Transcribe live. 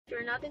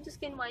you're not into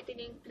skin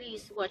whitening,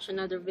 please watch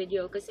another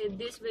video kasi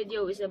this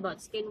video is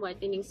about skin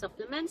whitening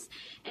supplements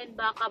and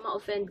baka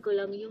ma-offend ko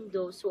lang yung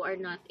those who are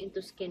not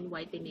into skin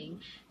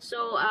whitening.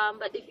 So,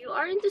 but if you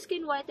are into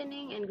skin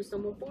whitening and gusto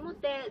mo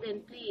pumuti,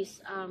 then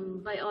please,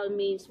 by all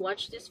means,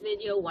 watch this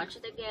video, watch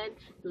it again,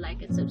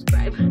 like and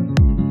subscribe.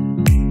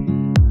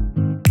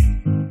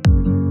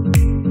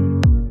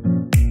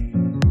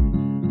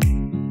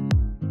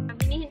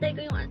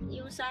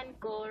 Son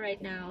ko right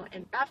now,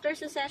 and after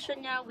sa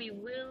session niya, we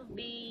will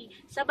be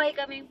sabay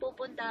kaming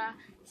pupunta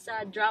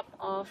sa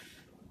drop-off.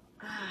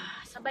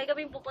 Sabay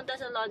kaming pupunta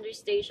sa laundry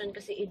station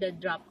kasi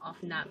i-drop off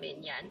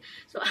namin yan.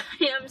 So,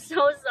 I am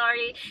so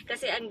sorry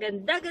kasi ang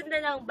ganda-ganda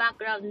ng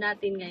background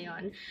natin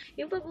ngayon.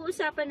 Yung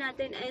pag-uusapan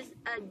natin is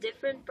a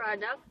different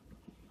product,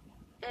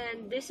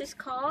 and this is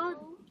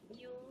called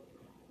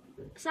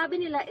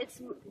sabi nila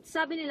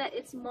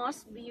it's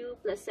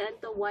MOSBEAU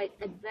Placenta White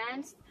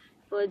Advanced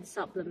Food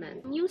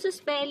Supplement. Yung sa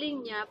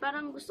spelling niya,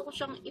 parang gusto ko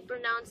siyang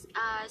i-pronounce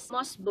as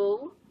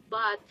MOSBEAU,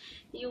 but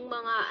yung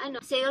mga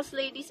sales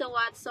lady sa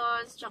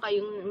Watsons, tsaka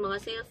yung mga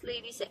sales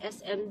lady sa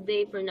SM,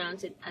 they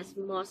pronounce it as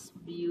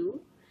MOSBEAU.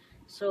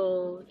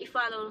 So,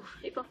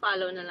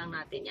 ipa-follow na lang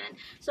natin yan.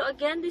 So,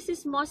 again, this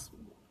is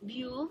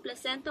MOSBEAU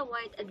Placenta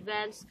White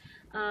Advanced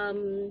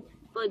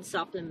Food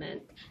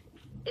Supplement.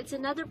 It's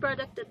another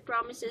product that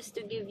promises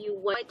to give you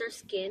whiter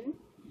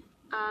skin.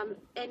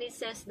 And it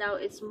says now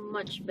it's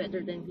much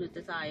better than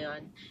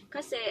glutathione.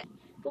 Kasi,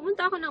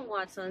 pumunta ako ng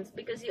Watsons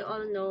because you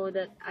all know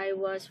that I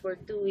was for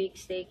 2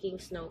 weeks taking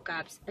snow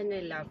caps and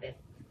I love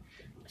it.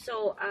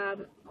 So,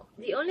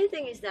 the only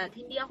thing is that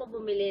hindi ako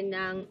bumili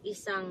ng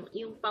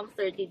yung pang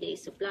 30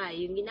 days supply.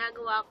 Yung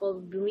ginagawa ko,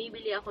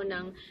 bumibili ako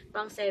ng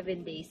pang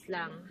 7 days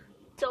lang.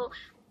 So,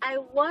 I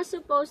was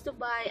supposed to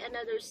buy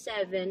another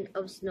 7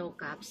 of snow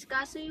caps.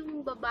 Kaso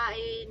yung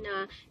babae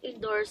na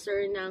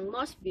endorser ng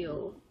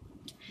MOSBEAU,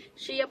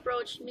 she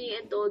approached me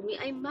and told me,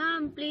 "Ay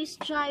ma'am, please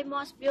try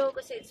MOSBEAU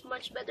kasi it's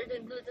much better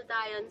than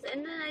glutathione."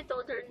 And then I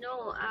told her,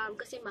 no,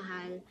 kasi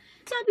mahal.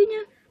 Sabi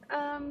niya,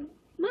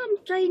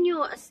 "Ma'am, try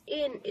nyo, as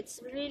in, it's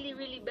really,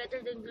 really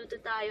better than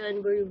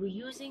glutathione. We're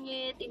using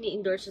it,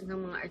 ini-endorse ng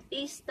mga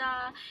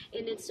artista,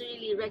 and it's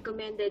really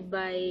recommended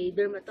by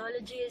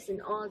dermatologists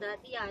and all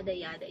that, yada,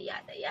 yada,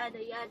 yada,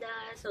 yada, yada."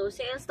 So,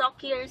 sales talk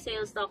here,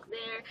 sales talk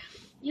there.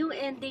 Yung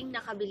ending,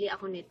 nakabili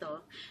ako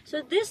nito.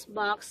 So, this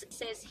box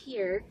says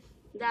here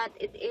that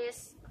it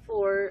is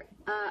for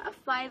a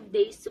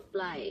 5-day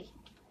supply.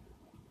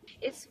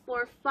 It's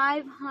for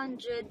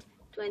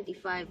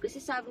 525.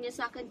 Kasi sabi niya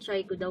sa akin,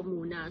 try ko daw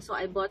muna. So,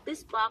 I bought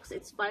this box.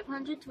 It's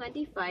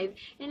 525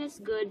 and it's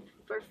good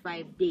for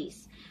 5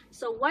 days.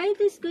 So, why it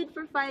is good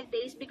for 5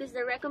 days? Because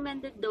the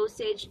recommended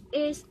dosage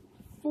is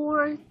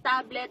 4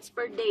 tablets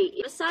per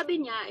day.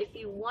 Sabi niya, if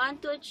you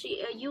want to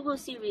achieve, you will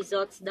see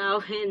results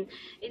daw in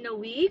a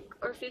week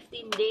or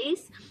 15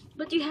 days.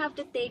 But you have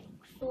to take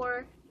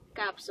 4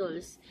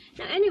 capsules.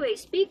 Now, anyway,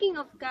 speaking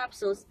of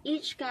capsules,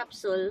 each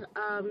capsule,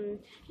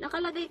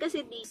 nakalagay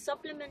kasi di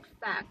supplement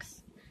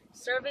facts.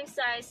 Serving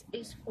size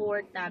is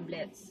 4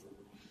 tablets.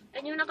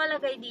 And yung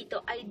nakalagay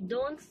dito, I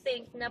don't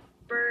think na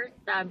per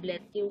tablet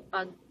yung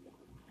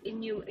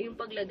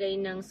paglagay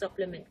ng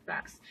supplement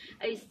facts.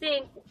 I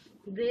think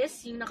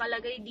this, yung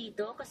nakalagay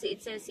dito, kasi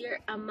it says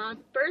here, amount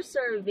per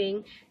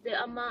serving, the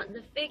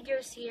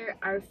figures here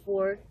are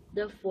for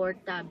the 4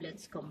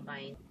 tablets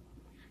combined.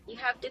 You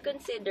have to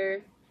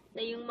consider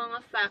na yung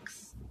mga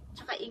facts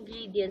tsaka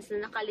ingredients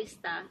na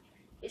nakalista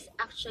is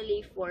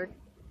actually for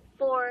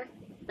 4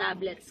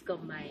 tablets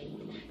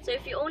combined. So,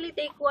 if you only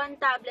take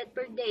 1 tablet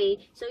per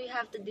day, so you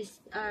have to,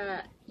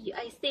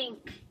 I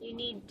think you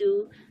need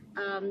to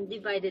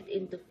divide it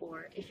into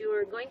 4. If you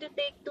were going to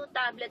take 2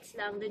 tablets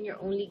lang, then you're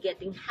only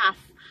getting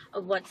half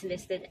of what's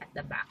listed at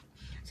the back.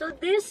 So,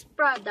 this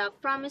product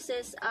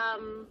promises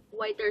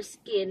whiter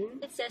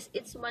skin. It says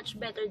it's much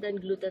better than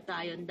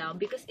glutathione daw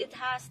because it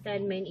has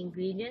 10 main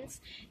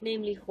ingredients,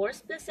 namely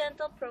horse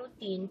placental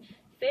protein,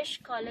 fish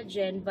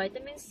collagen,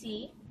 vitamin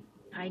C,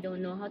 I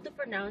don't know how to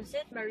pronounce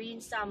it,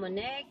 marine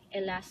salmon egg,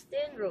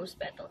 elastin, rose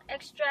petal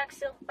extract,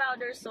 silk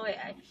powder, soy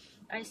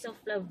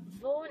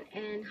isoflavone,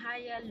 and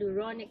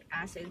hyaluronic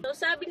acid. So,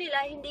 sabi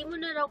nila, hindi mo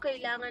na raw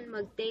kailangan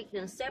mag-take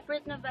ng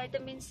separate na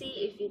vitamin C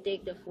if you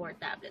take the 4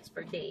 tablets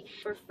per day.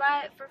 For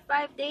 5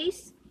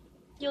 days,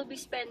 you'll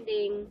be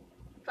spending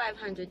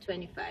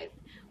 525.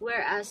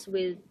 Whereas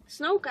with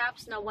snow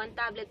caps, na 1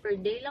 tablet per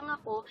day lang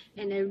ako,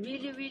 and I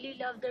really, really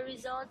love the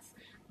results,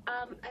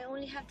 I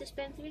only have to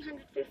spend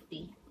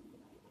 350.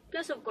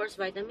 Plus, of course,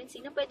 vitamin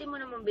C na pwede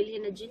mo naman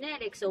bilhin na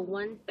generic. So,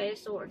 1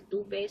 peso or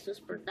 2 pesos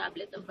per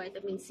tablet of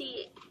vitamin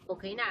C,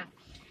 okay na.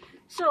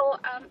 So,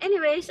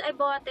 anyways, I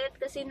bought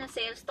it kasi na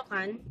sales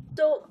tokan.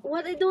 So,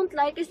 what I don't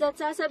like is that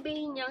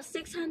sasabihin niya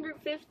 650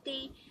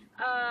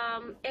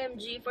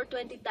 mg for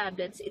 20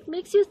 tablets. It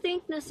makes you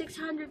think na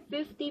 650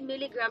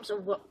 milligrams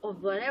of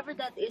whatever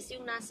that is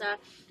yung nasa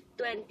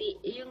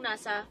 20, yung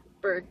nasa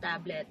per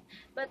tablet.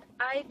 But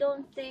I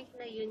don't think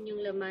na yun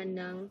yung laman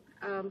ng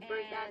per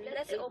tablet.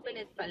 Let's open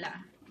it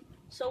pala.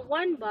 So,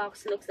 one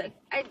box looks like,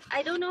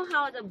 I don't know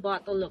how the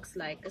bottle looks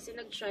like kasi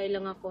nag-try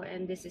lang ako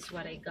and this is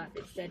what I got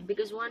instead.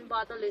 Because one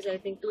bottle is, I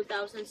think,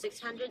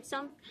 2,600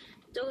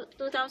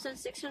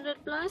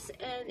 plus,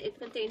 and it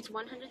contains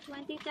 120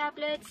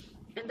 tablets,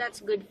 and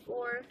that's good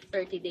for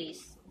 30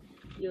 days.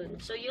 Yun.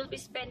 So, you'll be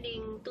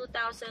spending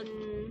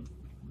 2,000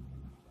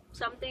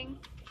 something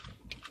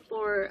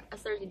for a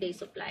 30-day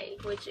supply,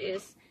 which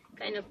is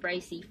kind of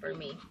pricey for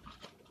me.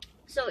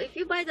 So, if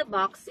you buy the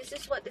box, this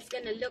is what it's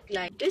gonna look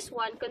like. This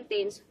one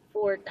contains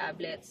 4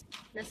 tablets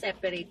na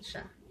separate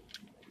siya.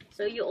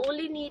 So, you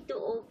only need to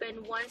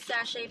open 1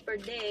 sachet per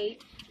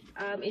day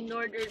in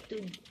order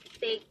to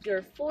take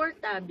your 4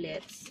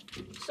 tablets.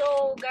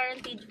 So,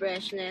 guaranteed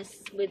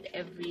freshness with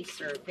every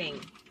serving.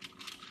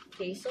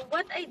 Okay, so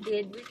what I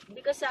did,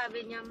 because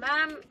sabi niya,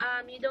 ma'am,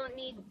 you don't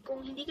need,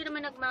 kung hindi ka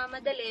naman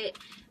nagmamadali,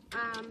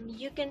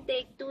 you can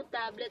take 2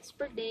 tablets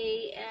per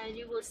day and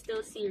you will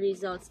still see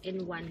results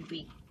in 1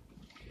 week.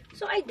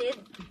 So, I did.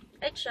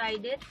 I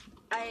tried it.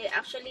 I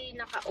actually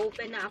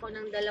naka-open na ako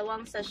ng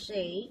 2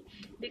 sachet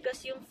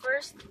because yung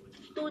first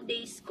 2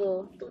 days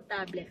ko, 2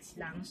 tablets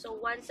lang. So,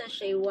 1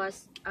 sachet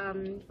was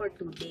for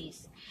 2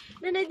 days.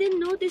 Then, I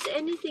didn't notice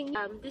anything.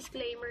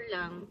 Disclaimer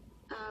lang.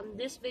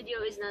 This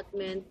video is not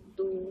meant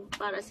to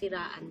para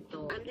siraan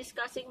to. I'm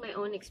discussing my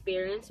own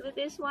experience with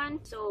this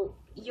one. So,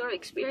 your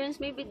experience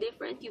may be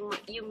different.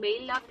 You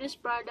may love this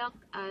product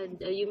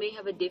and you may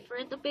have a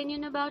different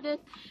opinion about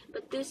it.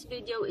 But this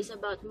video is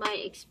about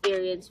my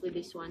experience with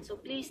this one. So,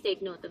 please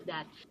take note of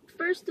that.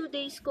 First 2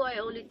 days ko,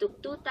 I only took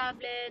 2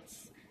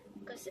 tablets.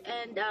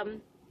 And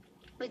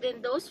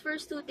within those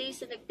first 2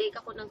 days na nag-take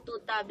ako ng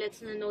 2 tablets,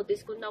 na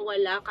notice ko na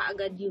wala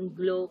kaagad yung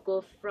glow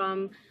ko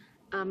from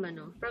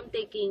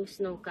taking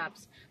snow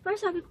caps.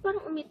 Parang sabi ko,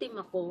 parang umitim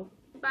ako.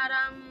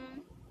 Parang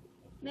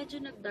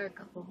medyo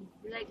nag-dark ako.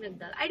 Like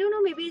nag-dull. I don't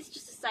know, maybe it's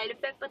just a side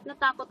effect, but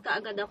natakot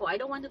kaagad ako.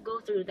 I don't want to go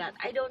through that.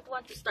 I don't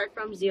want to start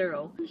from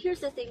zero.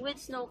 Here's the thing,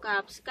 with snow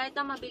caps, kahit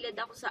na mabilad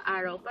ako sa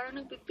araw,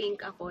 parang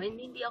nagpipink ako, and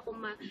hindi ako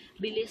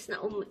mabilis na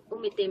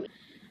umitim.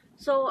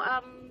 So,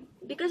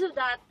 because of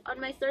that,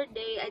 on my 3rd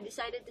day, I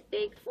decided to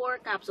take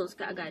 4 capsules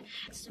kaagad.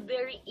 It's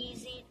very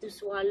easy to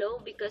swallow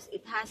because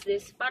it has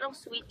this, parang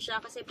sweet siya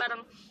kasi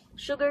parang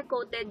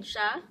sugar-coated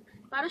siya.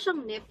 Parang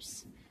siyang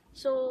nips.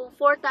 So,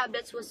 4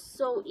 tablets was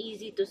so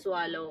easy to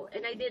swallow.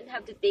 And I didn't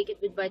have to take it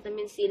with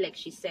vitamin C like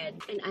she said.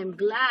 And I'm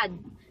glad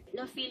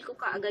na feel ko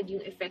kaagad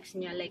yung effects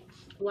niya. Like,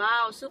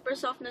 wow, super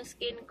soft ng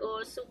skin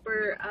ko,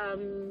 super,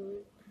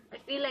 I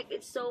feel like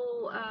it's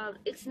so,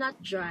 it's not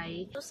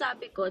dry. So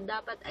sabi ko,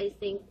 dapat I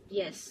think,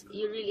 yes,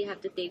 you really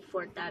have to take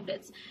 4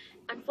 tablets.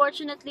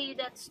 Unfortunately,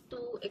 that's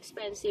too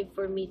expensive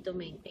for me to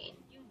maintain.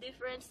 Yung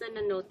difference na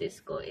na-notice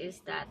ko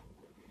is that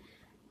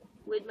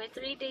with my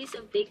 3 days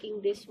of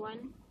taking this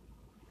one,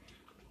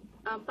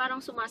 parang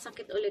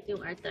sumasakit ulit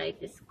yung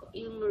arthritis ko,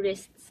 yung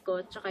wrists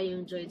ko, tsaka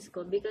yung joints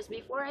ko. Because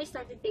before I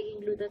started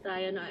taking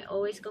glutathione, I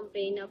always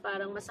complain na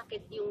parang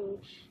masakit yung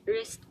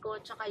wrist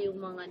ko, tsaka yung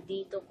mga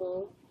dito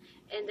ko.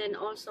 And then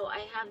also,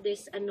 I have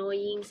this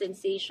annoying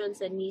sensation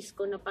sa knees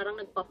ko na parang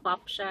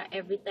nagpa-pop siya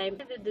every time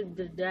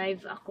the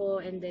drive ako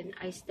and then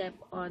I step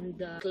on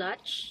the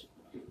clutch.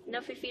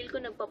 Nafe-feel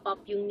ko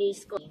nagpa-pop yung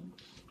knees ko.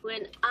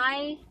 When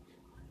I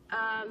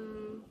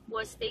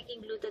was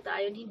taking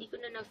glutathione, hindi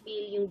ko na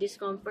na-feel yung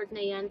discomfort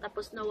na yan.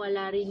 Tapos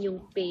nawala rin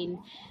yung pain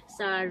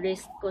sa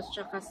wrist ko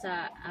tsaka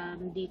sa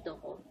dito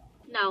ko.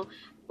 Now,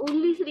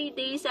 only 3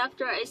 days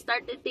after I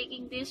started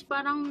taking this,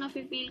 parang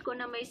nafe-feel ko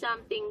na may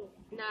something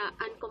na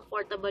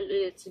uncomfortable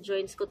ulit sa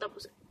joints ko.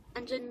 Tapos,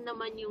 andyan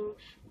naman yung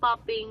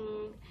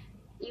popping,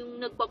 yung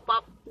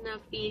nagpa-pop na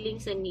feeling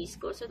sa knees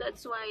ko. So,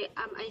 that's why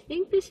I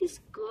think this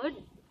is good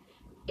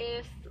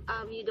if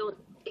you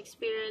don't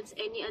experience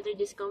any other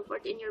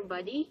discomfort in your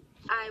body.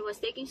 I was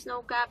taking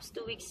snow caps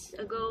 2 weeks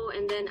ago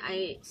and then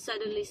I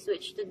suddenly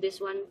switched to this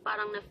one.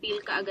 Parang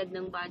na-feel kaagad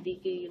ng body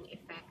ko yung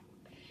effect.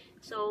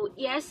 So,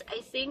 yes, I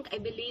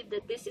believe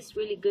that this is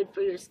really good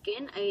for your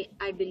skin.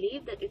 I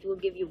believe that it will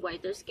give you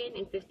whiter skin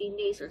in 15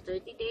 days or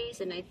 30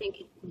 days. And I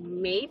think it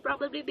may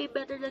probably be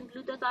better than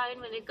glutathione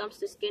when it comes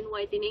to skin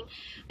whitening.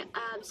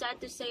 Sad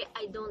to say,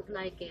 I don't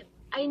like it.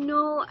 I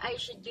know I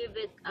should give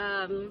it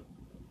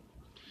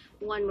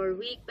 1 more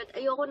week, but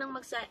ayoko nang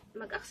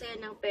mag-aksaya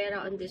ng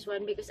pera on this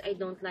one because I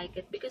don't like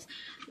it. Because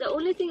the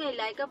only thing I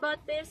like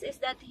about this is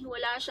that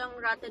wala siyang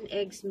rotten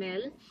egg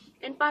smell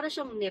and para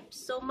siyang nips.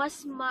 So,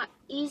 mas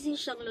easy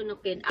siyang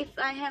lunukin. If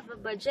I have a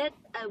budget,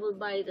 I will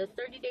buy the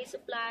 30-day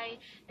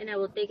supply and I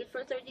will take it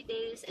for 30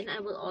 days and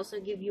I will also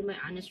give you my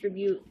honest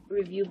review.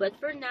 But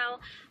for now,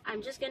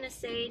 I'm just gonna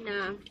say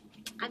na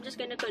I'm just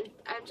gonna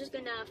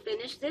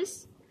finish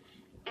this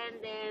and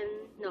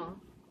then,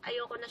 no,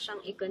 ayoko na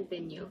siyang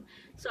i-continue.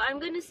 So, I'm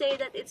gonna say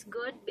that it's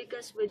good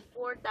because with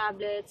 4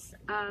 tablets,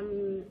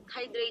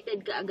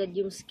 hydrated ka agad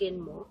yung skin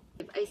mo.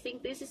 I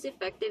think this is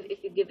effective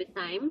if you give it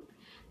time.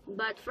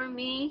 But for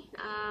me,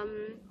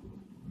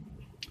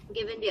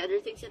 given the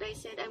other things that I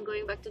said, I'm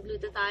going back to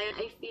glutathione.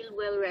 I feel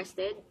well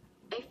rested.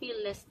 I feel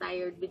less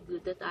tired with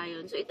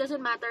glutathione. So it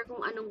doesn't matter kung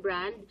anong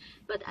brand,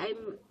 but I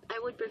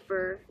would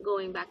prefer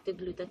going back to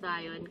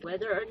glutathione,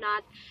 whether or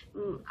not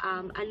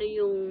ano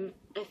yung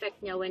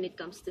effect niya when it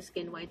comes to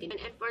skin whitening.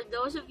 And for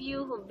those of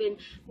you who've been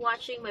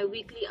watching my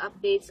weekly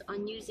updates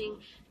on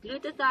using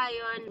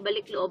glutathione,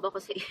 balik loob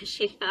ako sa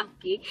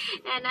Ishigaki,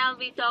 and I'll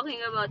be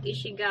talking about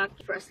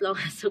Ishigaki for as long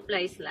as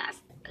supplies last.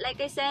 Like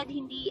I said,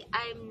 hindi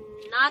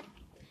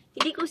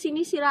ko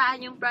sinisiraan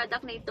yung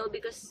product na ito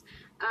because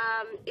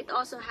it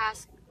also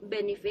has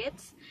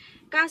benefits.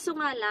 Kaso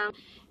nga lang,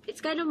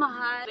 it's kind of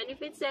mahal.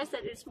 Benefit says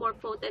that it's more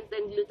potent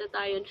than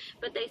glutathione,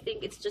 but I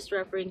think it's just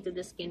referring to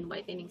the skin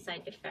whitening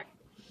side effect.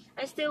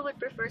 I still would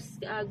prefer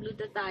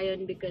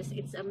glutathione because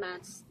it's a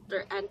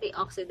master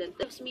antioxidant. It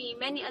gives me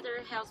many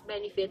other health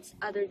benefits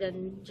other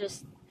than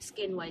just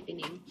skin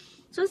whitening.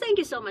 So thank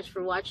you so much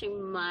for watching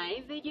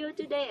my video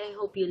today. I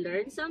hope you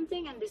learned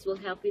something and this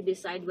will help you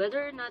decide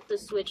whether or not to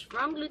switch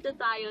from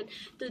glutathione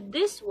to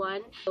this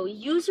one. So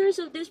users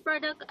of this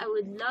product, I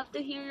would love to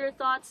hear your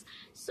thoughts.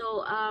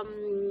 So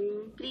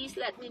please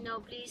let me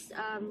know. Please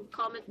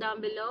comment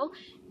down below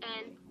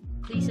and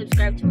please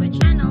subscribe to my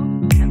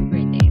channel. Have a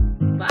great day.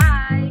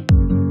 Bye!